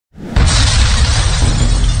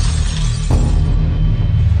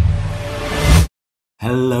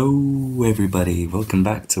Hello everybody, welcome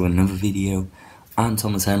back to another video. I'm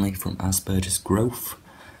Thomas Henley from Aspergers Growth,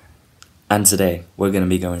 and today we're going to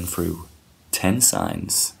be going through 10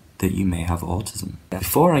 signs that you may have autism.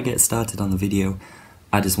 Before I get started on the video,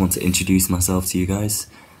 I just want to introduce myself to you guys.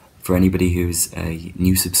 For anybody who's a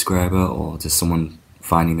new subscriber or just someone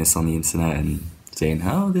finding this on the internet and saying,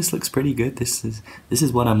 oh, this looks pretty good, this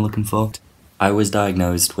is what I'm looking for. I was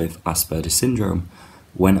diagnosed with Aspergers Syndrome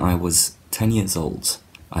when I was 10 years old.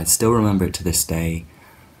 I still remember it to this day.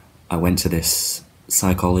 I went to this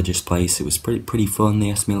psychologist place. It was pretty fun. They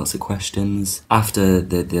asked me lots of questions. After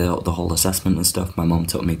the whole assessment and stuff, my mum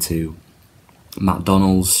took me to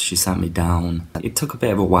McDonald's. She sat me down. It took a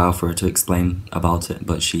bit of a while for her to explain about it,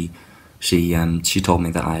 but she told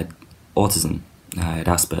me that I had autism. I had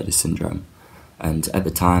Aspergers Syndrome, and at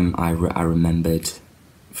the time I remembered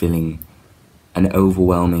feeling an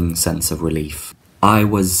overwhelming sense of relief. I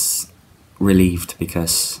was relieved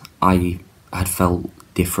because I had felt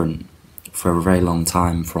different for a very long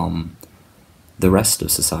time from the rest of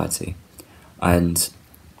society and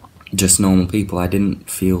just normal people. I didn't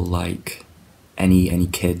feel like any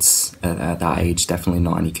kids at that age, definitely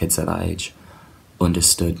not any kids at that age,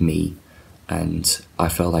 understood me, and I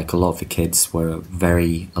felt like a lot of the kids were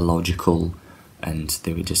very illogical and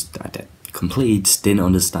they were just completely just didn't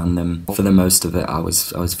understand them. For the most of it, I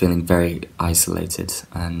was feeling very isolated,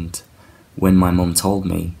 and when my mum told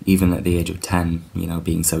me, even at the age of 10,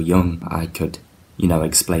 being so young, I could,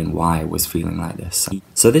 explain why I was feeling like this.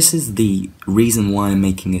 So this is the reason why I'm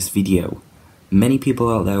making this video. Many people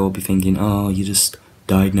out there will be thinking, oh, you're just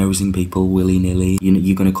diagnosing people willy-nilly,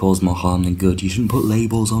 you're going to cause more harm than good, you shouldn't put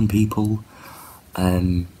labels on people.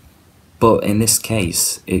 But in this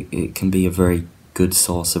case, it can be a very good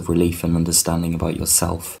source of relief and understanding about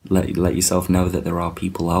yourself. Let yourself know that there are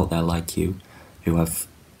people out there like you, who have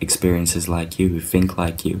experiences like you, who think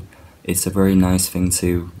like you. It's a very nice thing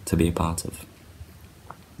to be a part of.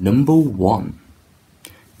 Number 1,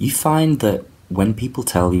 you find that when people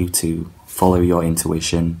tell you to follow your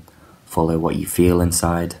intuition, follow what you feel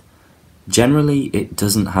inside, generally it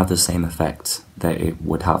doesn't have the same effect that it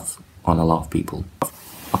would have on a lot of people.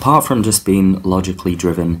 Apart from just being logically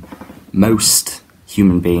driven, most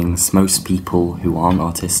human beings, most people who aren't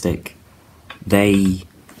autistic, they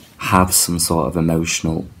have some sort of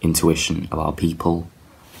emotional intuition about people.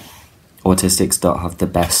 Autistics don't have the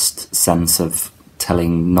best sense of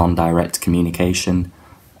telling non-direct communication,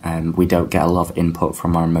 and we don't get a lot of input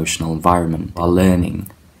from our emotional environment. Our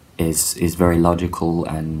learning is very logical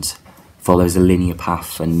and follows a linear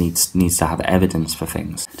path and needs to have evidence for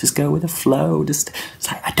things. Just go with the flow. It's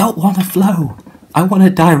like, I don't want a flow. I want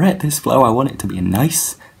to direct this flow. I want it to be a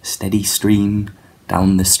nice, steady stream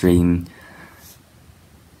down the stream,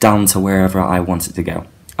 down to wherever I want it to go.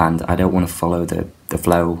 And I don't want to follow the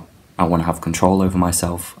flow. I want to have control over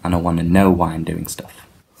myself, and I want to know why I'm doing stuff.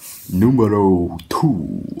 Numero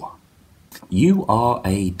 2. You are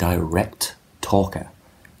a direct talker.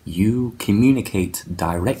 You communicate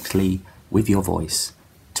directly with your voice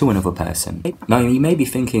to another person. Now you may be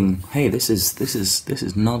thinking, hey, this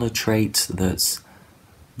is not a trait that's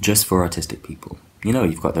just for autistic people.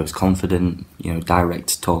 You've got those confident,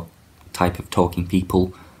 direct type of talking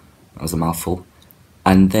people. That was a mouthful.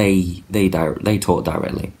 And they talk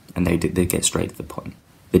directly, and they get straight to the point.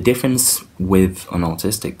 The difference with an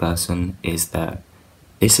autistic person is that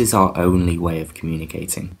this is our only way of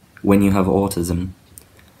communicating. When you have autism,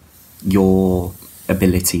 your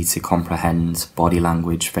ability to comprehend body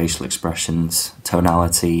language, facial expressions,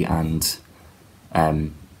 tonality, and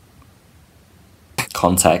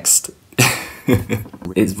context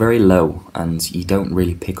is very low, and you don't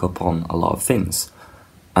really pick up on a lot of things.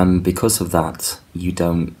 And because of that, you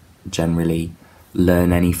don't generally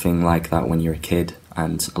learn anything like that when you're a kid,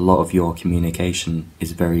 and a lot of your communication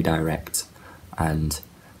is very direct, and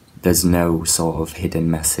there's no sort of hidden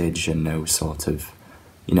message and no sort of,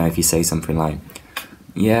 if you say something like,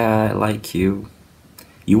 yeah, I like you,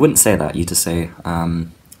 you wouldn't say that. You just say,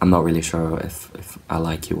 I'm not really sure if I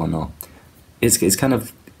like you or not. It's kind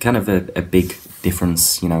of a big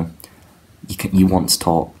difference. You want to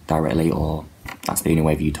talk directly, or that's the only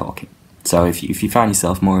way of you talking. So if you find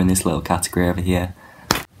yourself more in this little category over here,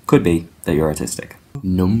 could be that you're autistic.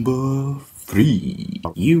 Number 3.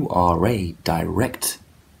 You are a direct.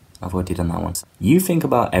 I've already done that once. You think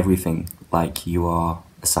about everything like you are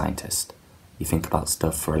a scientist. You think about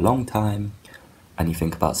stuff for a long time, and you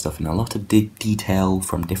think about stuff in a lot of detail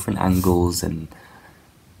from different angles, and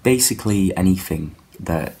basically anything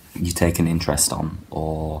that you take an interest on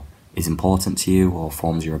or is important to you or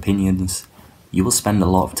forms your opinions, you will spend a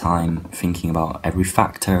lot of time thinking about every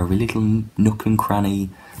factor, every little nook and cranny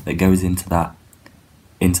that goes into that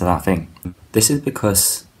thing. This is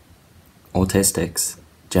because autistics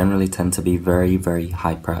generally tend to be very, very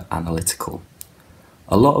hyper analytical.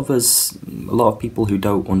 A lot of people who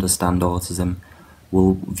don't understand autism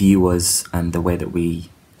will view us and the way that we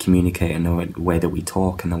communicate and the way that we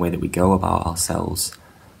talk and the way that we go about ourselves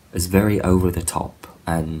as very over the top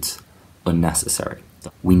and unnecessary.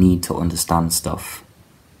 We need to understand stuff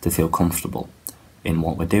to feel comfortable in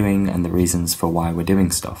what we're doing and the reasons for why we're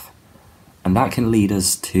doing stuff. And that can lead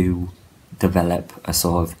us to develop a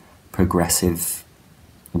sort of progressive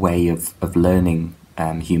way of learning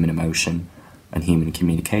human emotion and human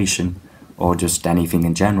communication, or just anything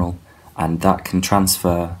in general, and that can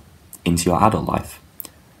transfer into your adult life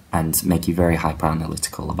and make you very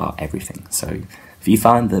hyper-analytical about everything. So if you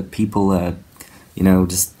find that people are,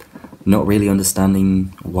 just not really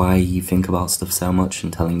understanding why you think about stuff so much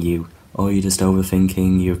and telling you, oh, you're just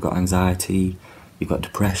overthinking, you've got anxiety, you've got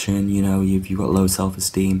depression, you've got low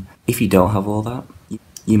self-esteem. If you don't have all that,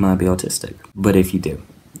 you might be autistic. But if you do,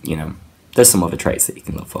 there's some other traits that you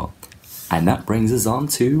can look for. And that brings us on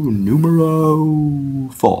to numero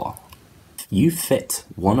 4. You fit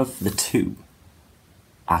one of the 2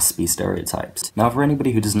 Aspie stereotypes. Now, for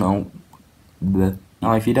anybody who doesn't know,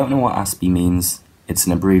 if you don't know what Aspie means, it's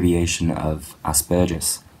an abbreviation of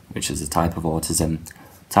Aspergers, which is a type of autism,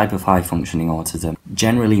 type of high-functioning autism.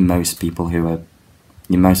 Generally, most people who are,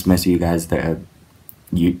 most of you guys that are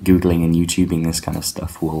Googling and YouTubing this kind of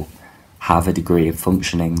stuff will have a degree of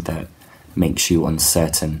functioning that makes you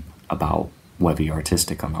uncertain about whether you're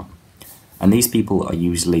autistic or not. And these people are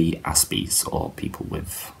usually Aspies, or people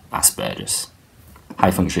with Asperger's.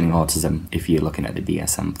 High-functioning autism, if you're looking at the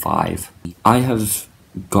DSM-5. I have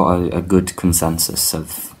got a good consensus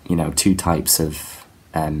of, 2 types of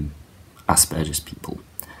Asperger's people.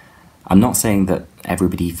 I'm not saying that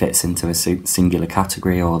everybody fits into a singular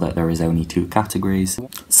category or that there is only 2 categories.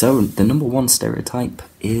 So the number 1 stereotype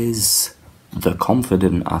is the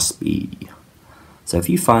confident Aspie. So if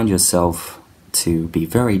you find yourself to be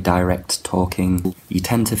very direct talking, you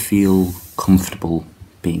tend to feel comfortable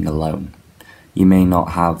being alone. You may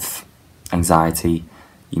not have anxiety,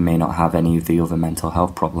 you may not have any of the other mental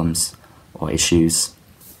health problems or issues,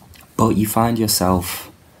 but you find yourself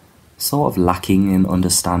sort of lacking in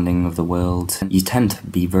understanding of the world. You tend to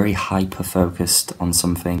be very hyper-focused on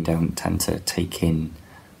something, you don't tend to take in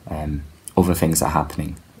other things that are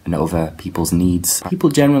happening and other people's needs. People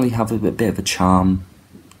generally have a bit of a charm,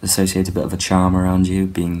 associate a bit of a charm around you,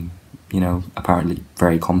 being, apparently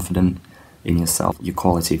very confident in yourself. Your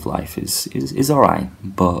quality of life is alright,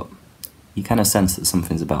 but you kind of sense that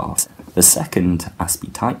something's a bit off. The second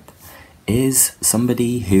Aspie type is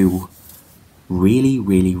somebody who really,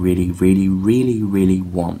 really, really, really, really, really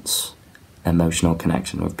wants emotional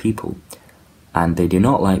connection with people. And they do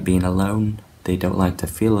not like being alone, they don't like to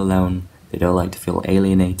feel alone, they don't like to feel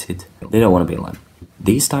alienated, they don't want to be alone.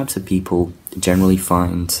 These types of people generally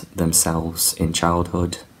find themselves in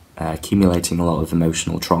childhood accumulating a lot of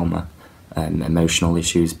emotional trauma, emotional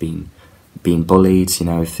issues, being bullied.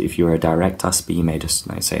 If you're a direct Aspie, you may just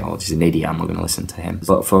say, oh, he's an idiot, I'm not going to listen to him.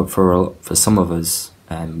 But for some of us,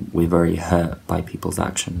 we're very hurt by people's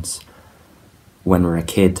actions when we're a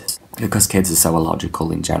kid, because kids are so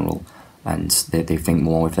illogical in general, and they think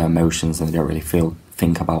more with their emotions and they don't really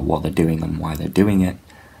think about what they're doing and why they're doing it.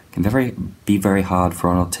 It can be very hard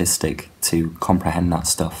for an autistic to comprehend that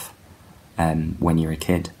stuff when you're a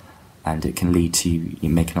kid, and it can lead to you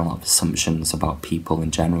making a lot of assumptions about people in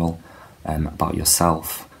general, about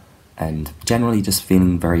yourself, and generally just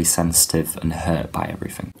feeling very sensitive and hurt by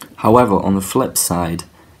everything. However, on the flip side,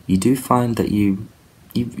 you do find that you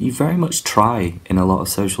very much try in a lot of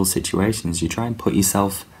social situations. You try and put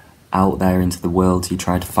yourself out there into the world. You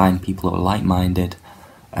try to find people who are like-minded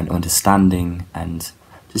and understanding, and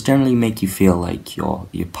just generally make you feel like you're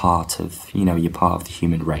part of, you're part of the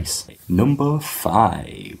human race. Number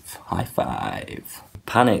 5, high five.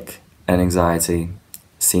 Panic and anxiety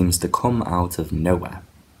seems to come out of nowhere.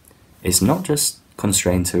 It's not just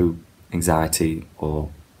constrained to anxiety or,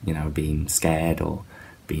 being scared or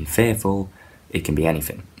being fearful. It can be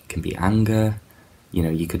anything. It can be anger.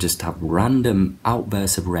 You could just have random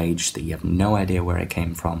outbursts of rage that you have no idea where it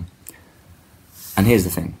came from. And here's the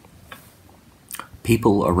thing.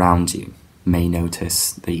 People around you may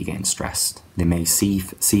notice that you're getting stressed. They may see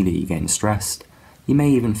that you're getting stressed. You may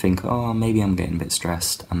even think, oh, maybe I'm getting a bit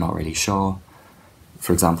stressed. I'm not really sure.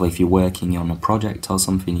 For example, if you're working on a project or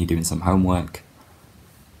something, you're doing some homework,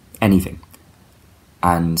 anything.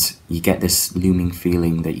 and you get this looming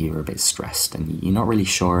feeling that you're a bit stressed, and you're not really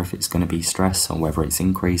sure if it's going to be stress or whether it's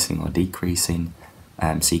increasing or decreasing.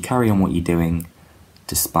 So you carry on what you're doing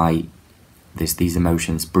despite these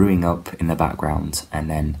emotions brewing up in the background, and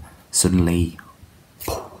then suddenly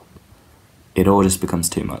it all just becomes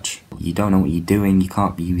too much. You don't know what you're doing, you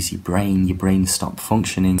can't use your brain stops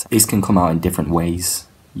functioning. This can come out in different ways.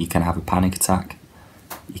 You can have a panic attack,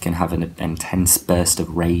 you can have an intense burst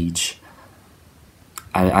of rage.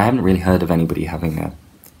 I haven't really heard of anybody having a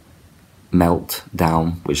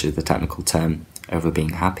meltdown, which is the technical term, over being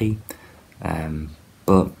happy.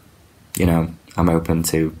 But, you know, I'm open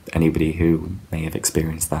to anybody who may have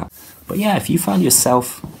experienced that. But yeah, if you find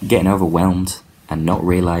yourself getting overwhelmed and not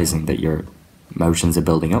realizing that your emotions are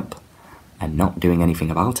building up and not doing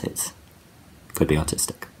anything about it, could be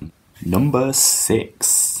autistic. Number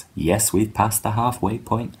 6. Yes, we've passed the halfway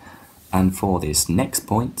point. And for this next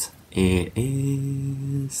point, it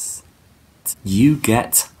is you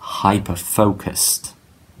get hyper-focused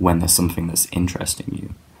when there's something that's interesting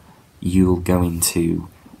you. You'll go into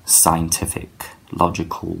scientific,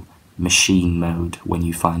 logical, machine mode when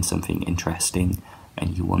you find something interesting,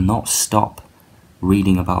 and you will not stop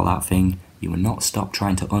reading about that thing. You will not stop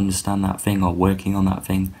trying to understand that thing or working on that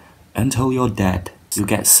thing until you're dead. You'll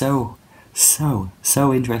get so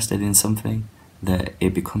interested in something that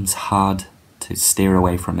it becomes hard to steer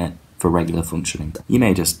away from it for regular functioning. You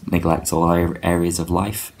may just neglect all areas of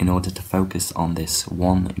life in order to focus on this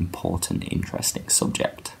one important, interesting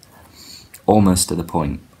subject, almost to the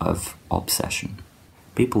point of obsession.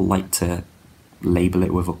 People like to label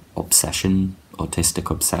it with obsession, autistic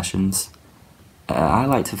obsessions. I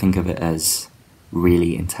like to think of it as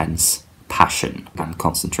really intense passion and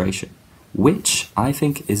concentration, which I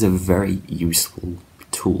think is a very useful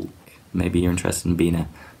tool. Maybe you're interested in being a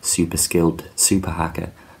super skilled super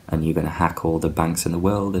hacker and you're going to hack all the banks in the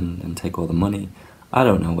world and take all the money. I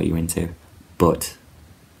don't know what you're into, but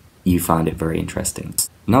you find it very interesting.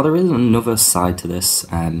 Now there is another side to this.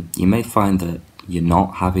 You may find that you're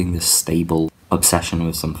not having this stable obsession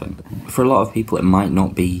with something. For a lot of people it might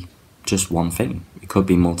not be just one thing. It could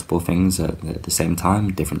be multiple things at the same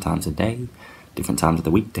time, different times of day, different times of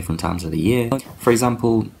the week, different times of the year. For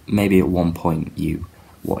example, maybe at one point you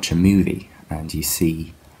watch a movie and you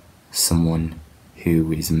see someone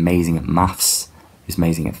who is amazing at maths, who's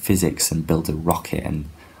amazing at physics, and builds a rocket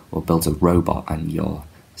or builds a robot, and you're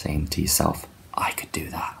saying to yourself, I could do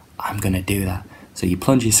that, I'm gonna do that. So you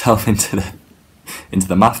plunge yourself into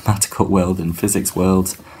the mathematical world and physics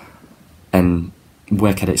world and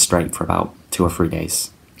work at it straight for about 2 or 3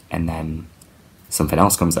 days, and then something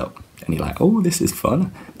else comes up and you're like, oh, this is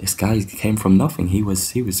fun, this guy came from nothing, he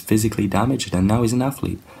was physically damaged and now he's an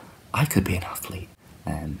athlete, I could be an athlete.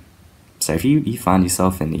 So if you find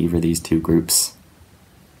yourself in either of these two groups,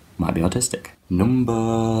 might be autistic. Number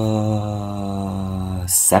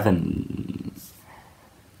 7.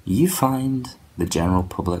 You find the general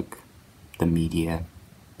public, the media,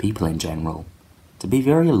 people in general, to be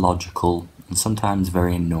very logical and sometimes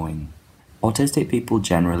very annoying. Autistic people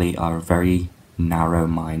generally are very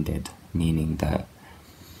narrow-minded, meaning that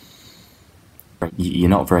you're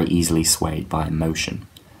not very easily swayed by emotion.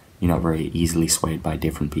 You're not very easily swayed by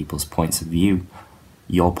different people's points of view.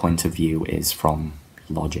 Your point of view is from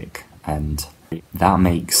logic, and that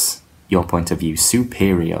makes your point of view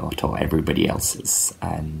superior to everybody else's,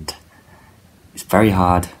 and it's very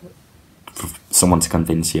hard for someone to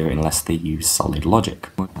convince you unless they use solid logic.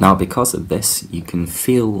 Now, because of this, you can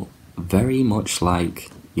feel very much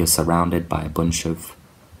like you're surrounded by a bunch of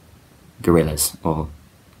gorillas, or,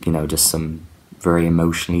 you know, just some very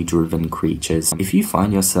emotionally driven creatures. If you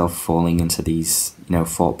find yourself falling into these, you know,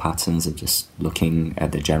 thought patterns of just looking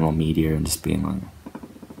at the general media and just being like,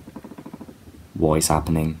 what is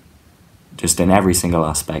happening? Just in every single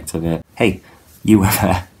aspect of it. Hey, you over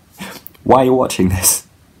there, why are you watching this?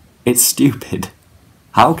 It's stupid.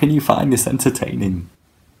 How can you find this entertaining?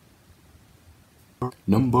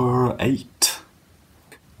 Number 8.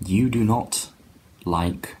 You do not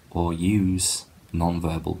like or use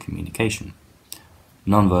non-verbal communication.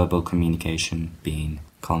 Non-verbal communication being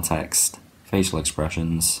context, facial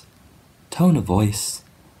expressions, tone of voice,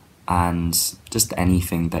 and just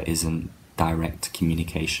anything that isn't direct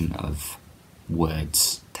communication of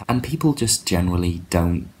words. And people just generally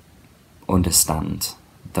don't understand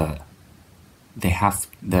that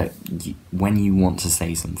when you want to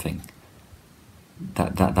say something,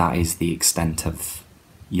 that is the extent of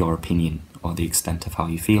your opinion or the extent of how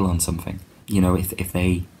you feel on something. You know, if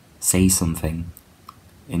they say something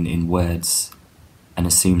in words and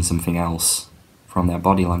assume something else from their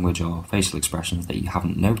body language or facial expressions that you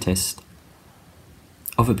haven't noticed,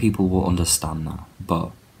 Other people will understand that,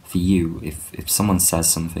 but for you, if someone says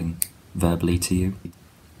something verbally to you,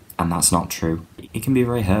 and that's not true, it can be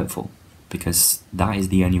very hurtful, because that is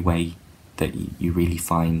the only way that you really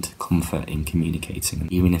find comfort in communicating.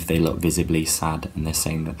 Even if they look visibly sad and they're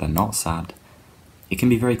saying that they're not sad, it can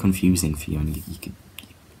be very confusing for you, and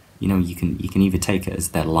you can either take it as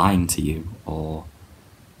they're lying to you, or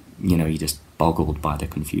you're just boggled by the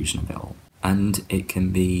confusion of it all. And it can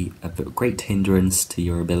be a great hindrance to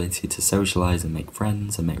your ability to socialize and make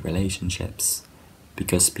friends and make relationships,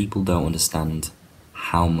 because people don't understand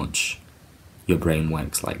how much your brain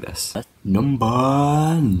works like this.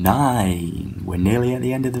 Number 9. We're nearly at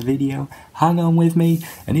the end of the video. Hang on with me,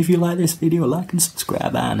 and if you like this video, like and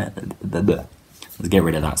subscribe, and let's get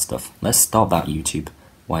rid of that stuff. Let's stop that, YouTube.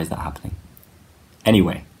 Why is that happening?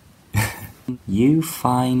 Anyway, you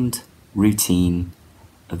find routine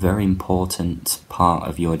a very important part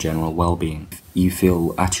of your general well-being. You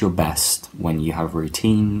feel at your best when you have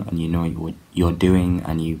routine and you know what you're doing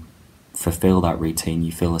and you fulfill that routine.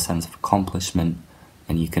 You feel a sense of accomplishment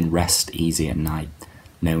and you can rest easy at night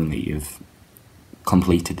knowing that you've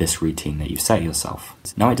completed this routine that you've set yourself.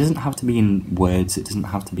 Now, it doesn't have to be in words, it doesn't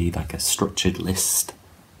have to be like a structured list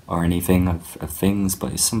or anything of things,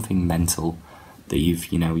 but it's something mental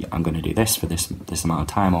that I'm going to do this for this amount of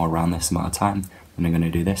time, or around this amount of time, and I'm going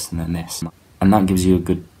to do this and then this. And that gives you a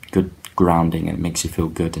good grounding, and it makes you feel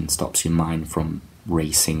good and stops your mind from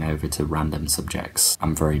racing over to random subjects.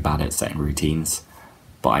 I'm very bad at setting routines,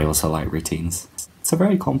 but I also like routines. It's a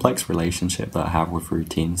very complex relationship that I have with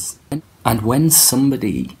routines. And when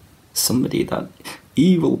somebody, that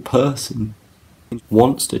evil person,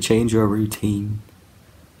 wants to change your routine,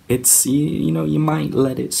 it's, you might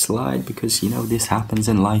let it slide because, this happens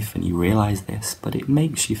in life and you realize this, but it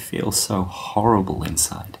makes you feel so horrible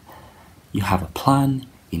inside. You have a plan,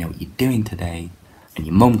 you know what you're doing today, and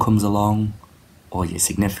your mum comes along, or your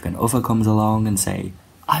significant other comes along and say,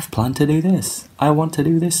 I've planned to do this, I want to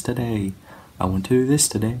do this today, I want to do this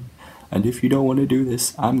today, and if you don't want to do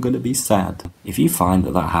this, I'm going to be sad. If you find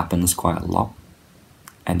that happens quite a lot,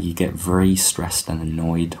 and you get very stressed and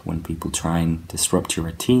annoyed when people try and disrupt your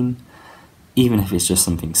routine, even if it's just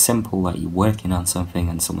something simple like you're working on something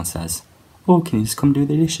and someone says, oh, can you just come do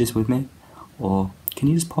the dishes with me? Or can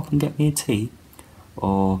you just pop and get me a tea?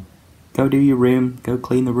 Or go do your room, go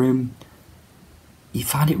clean the room. You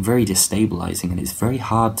find it very destabilizing, and it's very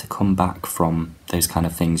hard to come back from those kind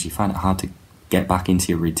of things. You find it hard to get back into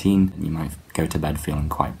your routine, and you might go to bed feeling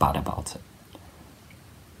quite bad about it.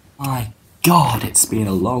 My God, it's been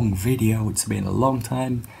a long video, it's been a long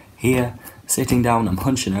time here, sitting down and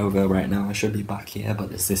punching over right now. I should be back here, but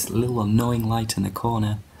there's this little annoying light in the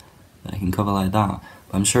corner that I can cover like that.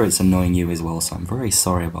 But I'm sure it's annoying you as well, so I'm very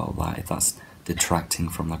sorry about that if that's detracting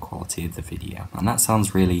from the quality of the video. And that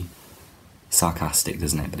sounds really sarcastic,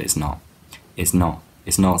 doesn't it? But it's not. It's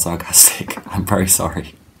not sarcastic. I'm very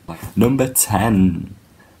sorry. Number 10.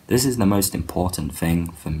 This is the most important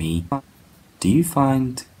thing for me. Do you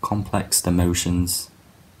find complex emotions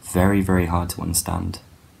very, very hard to understand?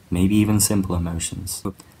 Maybe even simple emotions?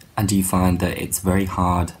 And do you find that it's very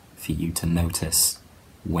hard for you to notice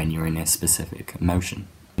when you're in a specific emotion?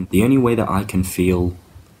 The only way that I can feel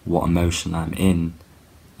what emotion I'm in,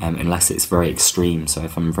 unless it's very extreme, so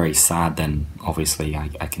if I'm very sad, then obviously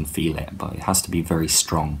I can feel it, but it has to be very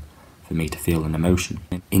strong for me to feel an emotion.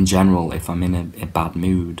 In general, if I'm in a bad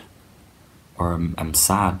mood, or I'm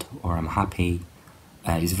sad, or I'm happy,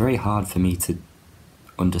 it's very hard for me to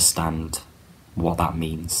understand what that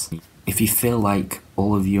means. If you feel like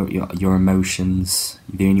all of your emotions,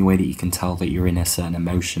 the only way that you can tell that you're in a certain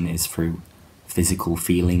emotion is through physical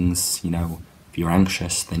feelings, if you're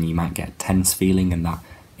anxious, then you might get a tense feeling, and that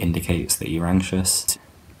indicates that you're anxious.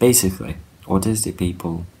 Basically, autistic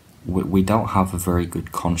people, we don't have a very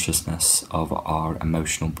good consciousness of our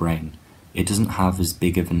emotional brain. It doesn't have as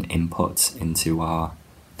big of an input into our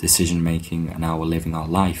decision making and how we're living our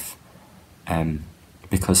life,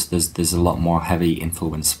 because there's a lot more heavy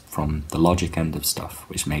influence from the logic end of stuff,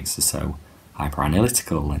 which makes us so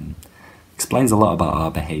hyper-analytical and explains a lot about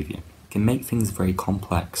our behaviour. It can make things very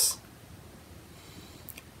complex.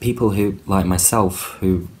 People who, like myself,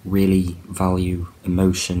 who really value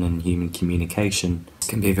emotion and human communication, it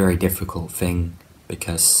can be a very difficult thing,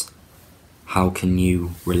 because how can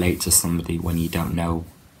you relate to somebody when you don't know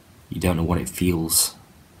what it feels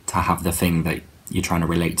to have the thing that you're trying to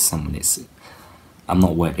relate to someone? I'm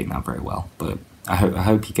not wording that very well, but I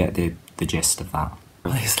hope you get the gist of that.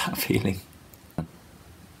 What is that feeling?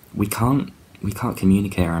 We can't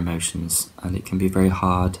communicate our emotions, and it can be very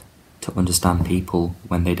hard to understand people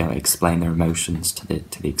when they don't explain their emotions to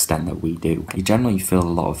the extent that we do. You generally feel a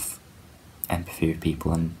lot of empathy with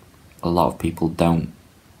people, and a lot of people don't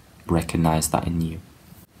recognise that in you.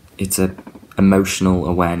 It's an emotional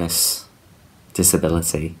awareness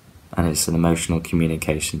disability, and it's an emotional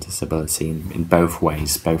communication disability in both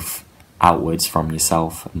ways, both outwards from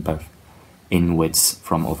yourself and both inwards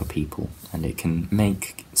from other people, and it can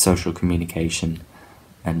make social communication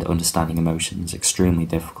and understanding emotions extremely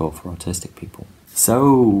difficult for autistic people.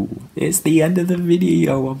 So, it's the end of the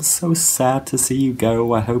video. I'm so sad to see you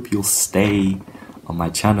go. I hope you'll stay on my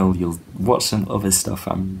channel, you'll watch some other stuff.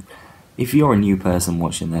 If you're a new person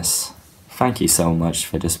watching this, thank you so much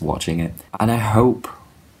for just watching it. And I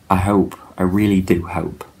really do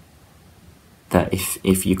hope that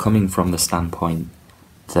if you're coming from the standpoint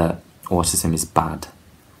that autism is bad,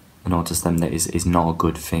 and autism that is not a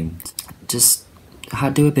good thing, just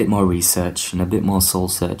do a bit more research and a bit more soul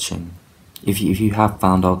searching. If you have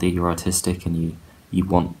found out that you're autistic and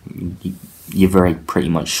you're very pretty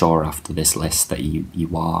much sure after this list that you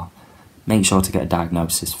are, make sure to get a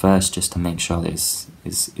diagnosis first, just to make sure that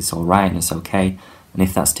it's alright and it's okay. And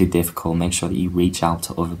if that's too difficult, make sure that you reach out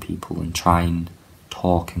to other people and try and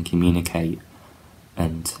talk and communicate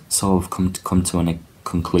and sort of come to a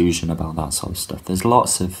conclusion about that sort of stuff. There's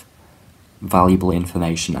lots of valuable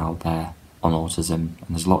information out there on autism, and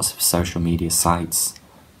there's lots of social media sites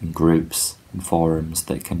and groups and forums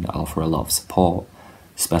that can offer a lot of support,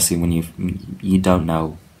 especially when you don't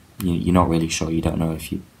know, you're not really sure, you don't know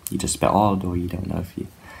if you're just a bit odd, or you don't know if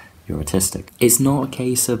you're autistic. It's not a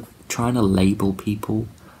case of trying to label people.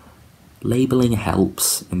 Labeling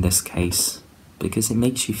helps in this case because it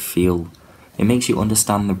makes you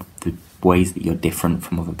understand the ways that you're different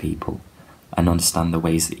from other people, and understand the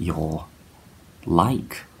ways that you're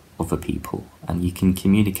like other people, and you can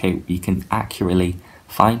communicate, you can accurately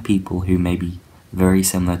find people who may be very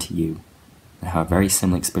similar to you and have very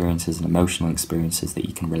similar experiences and emotional experiences that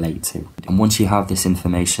you can relate to. And once you have this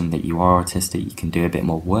information that you are autistic, you can do a bit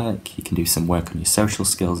more work, you can do some work on your social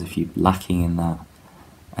skills if you're lacking in that,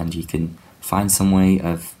 and you can find some way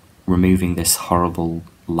of removing this horrible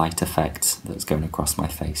light effect that's going across my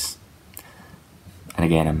face. And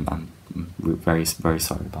again, I'm very, very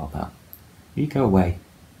sorry about that. You go away.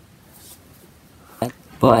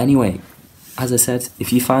 But anyway, as I said,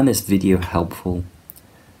 if you find this video helpful,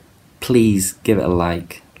 please give it a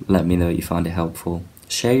like, let me know that you find it helpful.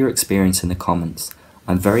 Share your experience in the comments.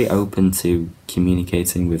 I'm very open to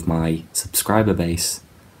communicating with my subscriber base.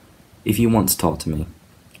 If you want to talk to me,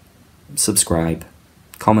 subscribe,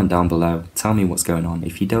 comment down below, tell me what's going on.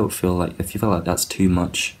 If you feel like that's too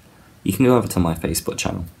much, you can go over to my Facebook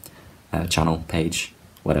channel, page,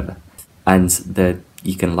 whatever. And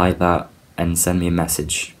you can like that and send me a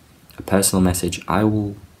message, a personal message. I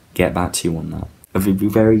will get back to you on that. I would be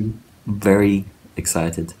very, very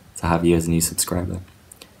excited to have you as a new subscriber.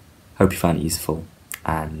 Hope you find it useful,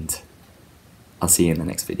 and I'll see you in the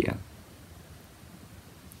next video.